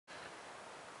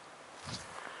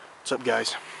What's up,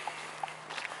 guys?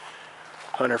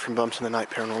 Hunter from Bumps in the Night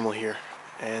Paranormal here,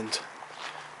 and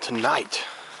tonight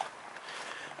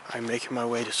I'm making my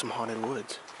way to some haunted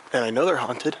woods. And I know they're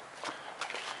haunted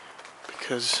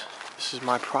because this is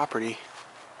my property,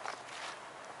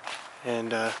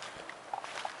 and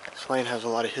this land has a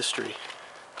lot of history.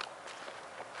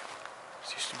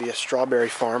 This used to be a strawberry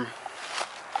farm,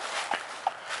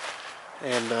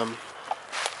 and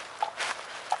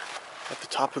at the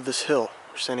top of this hill,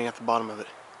 we're standing at the bottom of it,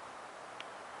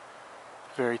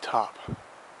 very top,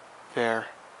 there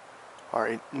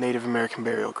are Native American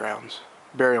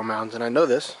burial mounds, and I know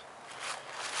this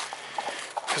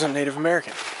because I'm Native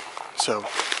American. So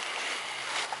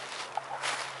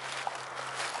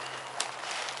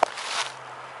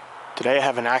today I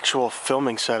have an actual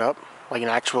filming setup, like an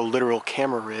actual literal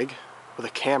camera rig with a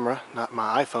camera, not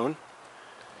my iPhone.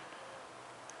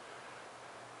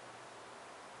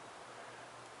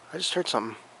 I just heard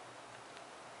something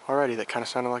already that kind of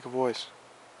sounded like a voice.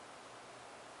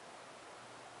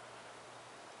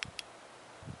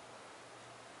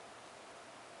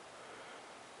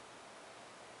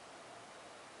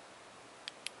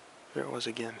 There it was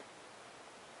again.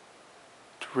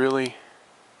 It's really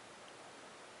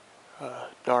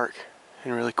dark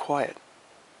and really quiet.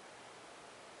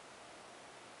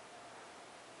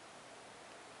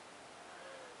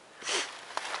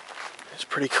 It's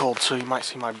pretty cold, so you might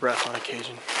see my breath on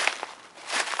occasion.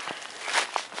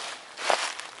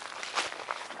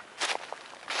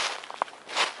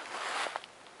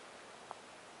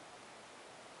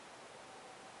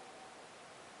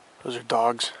 Those are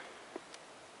dogs.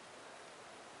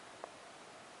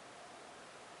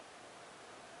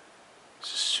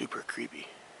 This is super creepy.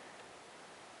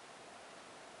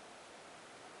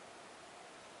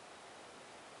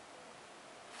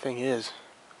 Thing is,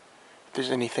 if there's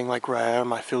anything like right out of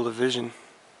my field of vision,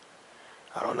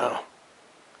 I don't know.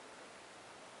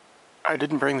 I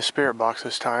didn't bring the spirit box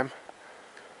this time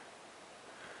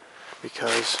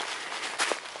because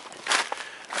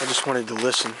I just wanted to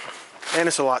listen, and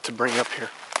it's a lot to bring up here.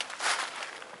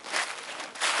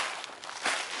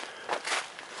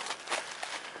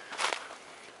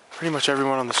 Pretty much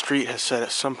everyone on the street has said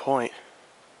at some point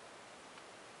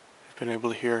they've been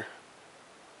able to hear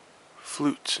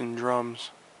flutes and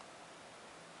drums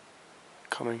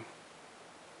coming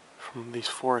from these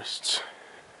forests.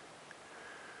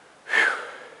 Whew.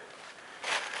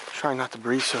 Trying not to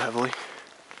breathe so heavily.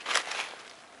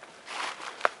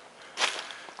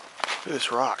 Look at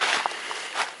this rock.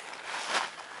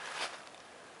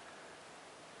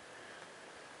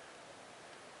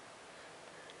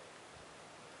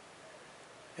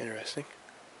 Interesting.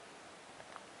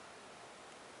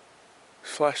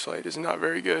 This flashlight is not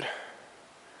very good.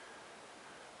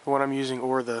 The one I'm using,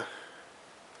 or the...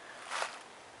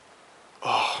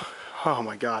 Oh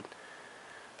my god.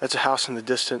 That's a house in the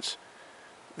distance.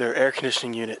 Their air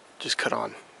conditioning unit just cut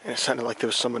on, and it sounded like there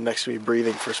was someone next to me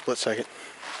breathing for a split second.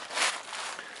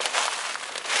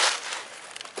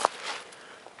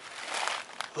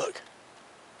 Look.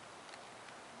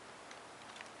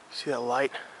 See that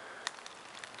light?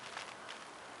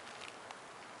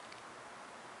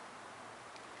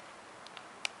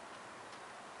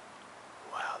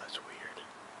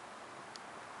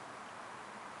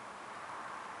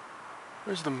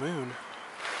 Where's the moon?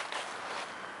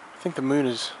 I think the moon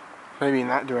is maybe in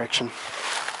that direction.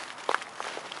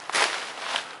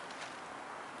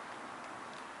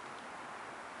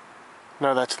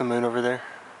 No, that's the moon over there.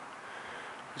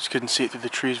 I just couldn't see it through the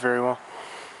trees very well.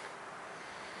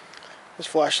 This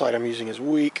flashlight I'm using is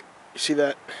weak. You see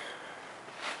that?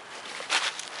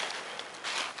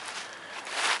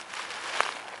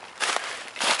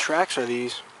 What tracks are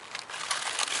these?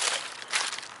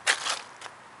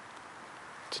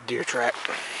 It's a deer track.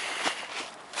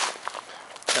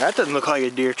 That doesn't look like a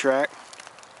deer track.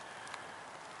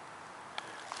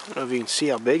 I don't know if you can see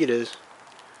how big it is.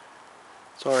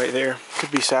 It's all right there.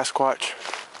 Could be Sasquatch.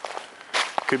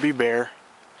 Could be bear.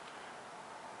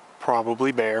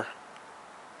 Probably bear.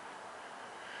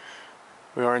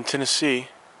 We are in Tennessee.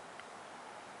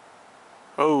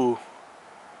 Oh.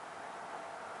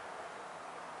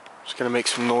 Just gonna make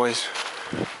some noise.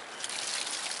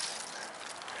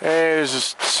 Hey, there's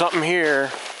just something here.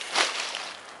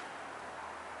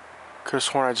 Could have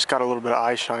sworn I just got a little bit of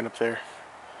eye shine up there.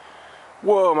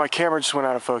 Whoa, my camera just went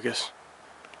out of focus.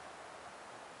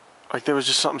 Like there was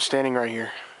just something standing right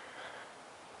here.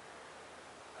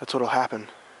 That's what'll happen.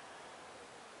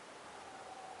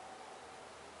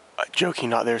 Joking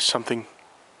not, there's something.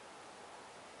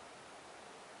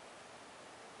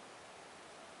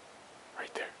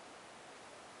 Right there.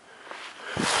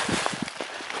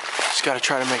 just gotta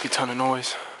try to make a ton of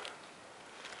noise.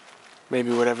 Maybe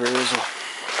whatever it is will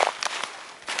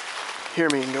hear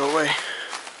me and go away.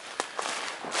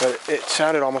 But it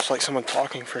sounded almost like someone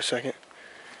talking for a second.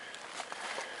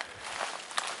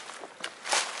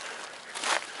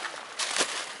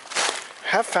 I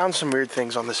have found some weird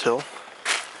things on this hill.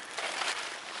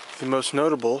 The most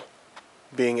notable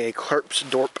being a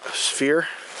Klerpsdorp sphere.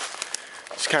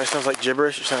 This kind of sounds like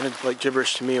gibberish. It sounded like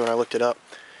gibberish to me when I looked it up.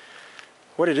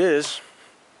 What it is,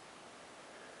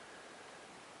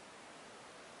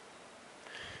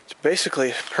 it's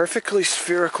basically a perfectly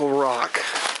spherical rock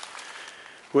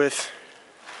with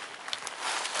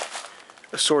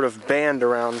a sort of band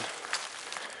around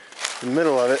the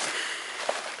middle of it,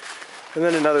 and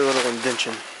then another little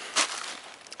indention.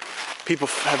 People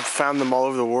have found them all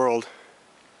over the world,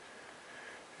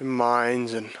 in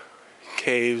mines and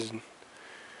caves and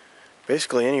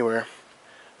basically anywhere.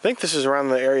 I think this is around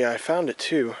the area I found it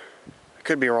too. I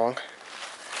could be wrong,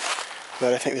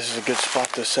 but I think this is a good spot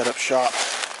to set up shop.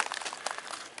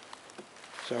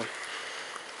 So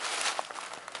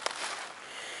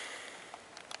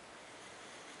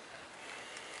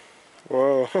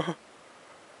whoa.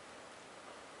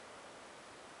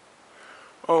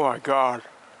 Oh my God.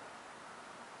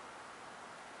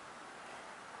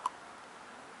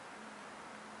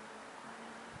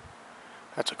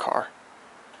 That's a car.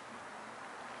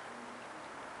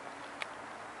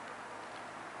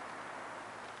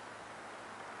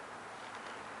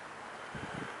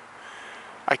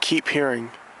 I keep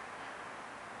hearing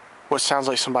what sounds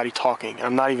like somebody talking.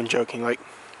 I'm not even joking. Like,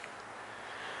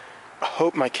 I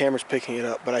hope my camera's picking it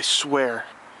up, but I swear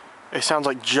it sounds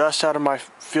like just out of my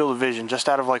field of vision, just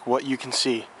out of like what you can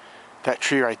see, that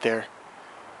tree right there.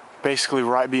 Basically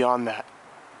right beyond that,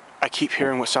 I keep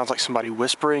hearing what sounds like somebody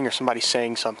whispering or somebody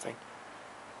saying something.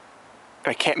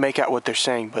 And I can't make out what they're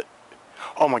saying, but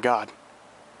oh my God.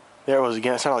 There it was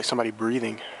again. It sounded like somebody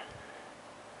breathing.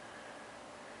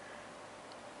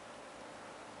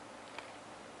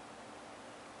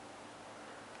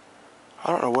 I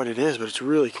don't know what it is, but it's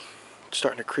really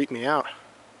starting to creep me out.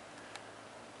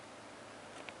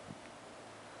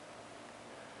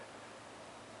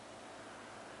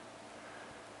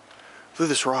 Look at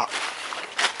this rock.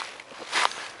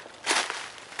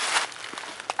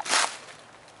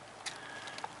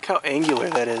 Look how angular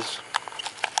that is.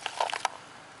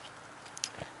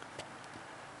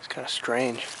 It's kind of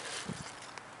strange.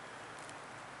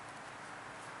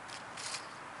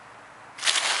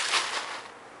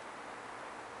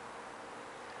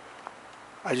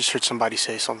 I just heard somebody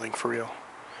say something for real.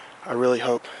 I really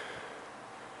hope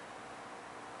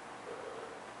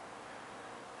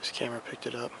this camera picked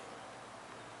it up.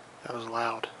 That was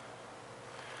loud.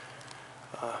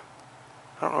 I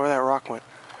don't know where that rock went.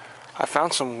 I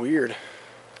found some weird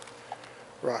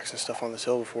rocks and stuff on this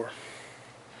hill before.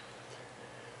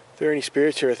 If there are any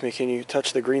spirits here with me, can you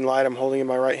touch the green light I'm holding in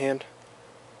my right hand?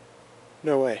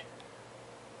 No way.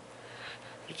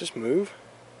 Did it just move?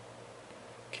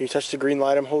 Can you touch the green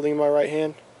light I'm holding in my right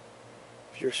hand?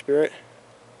 If you're a spirit.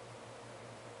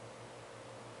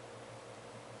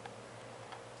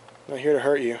 I'm not here to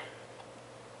hurt you.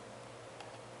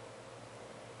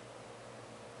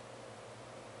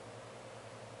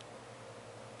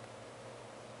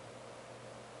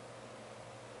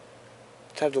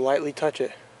 Just have to lightly touch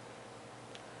it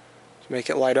to make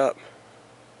it light up.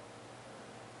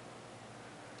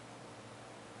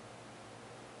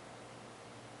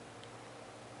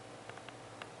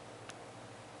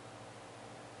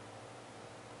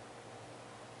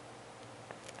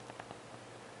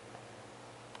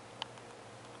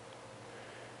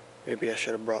 Maybe I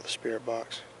should have brought the spirit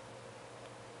box.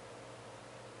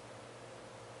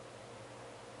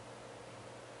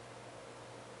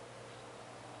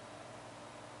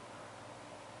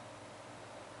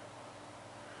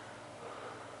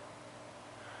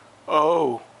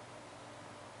 Oh.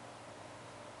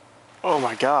 Oh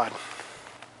my God.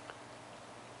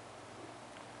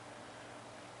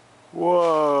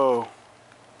 Whoa.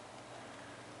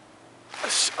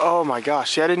 Oh my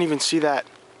gosh. See, I didn't even see that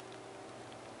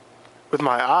with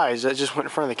my eyes. That just went in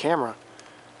front of the camera.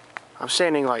 I'm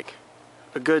standing like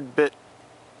a good bit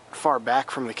far back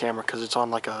from the camera because it's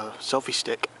on like a selfie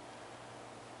stick.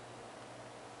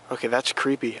 Okay, that's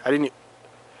creepy. I didn't. It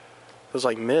was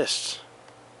like mists.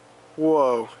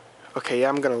 Whoa. Okay, yeah,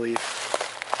 I'm gonna leave.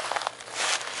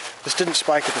 This didn't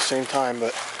spike at the same time,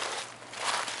 but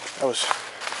that was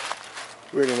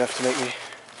weird enough to make me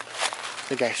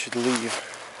think I should leave.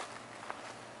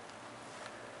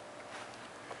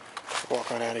 Walk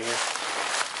on out of here.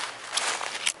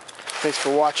 Thanks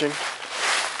for watching.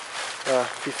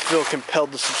 If you feel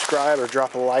compelled to subscribe or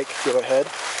drop a like, go ahead.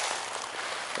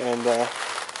 And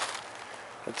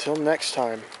until next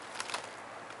time.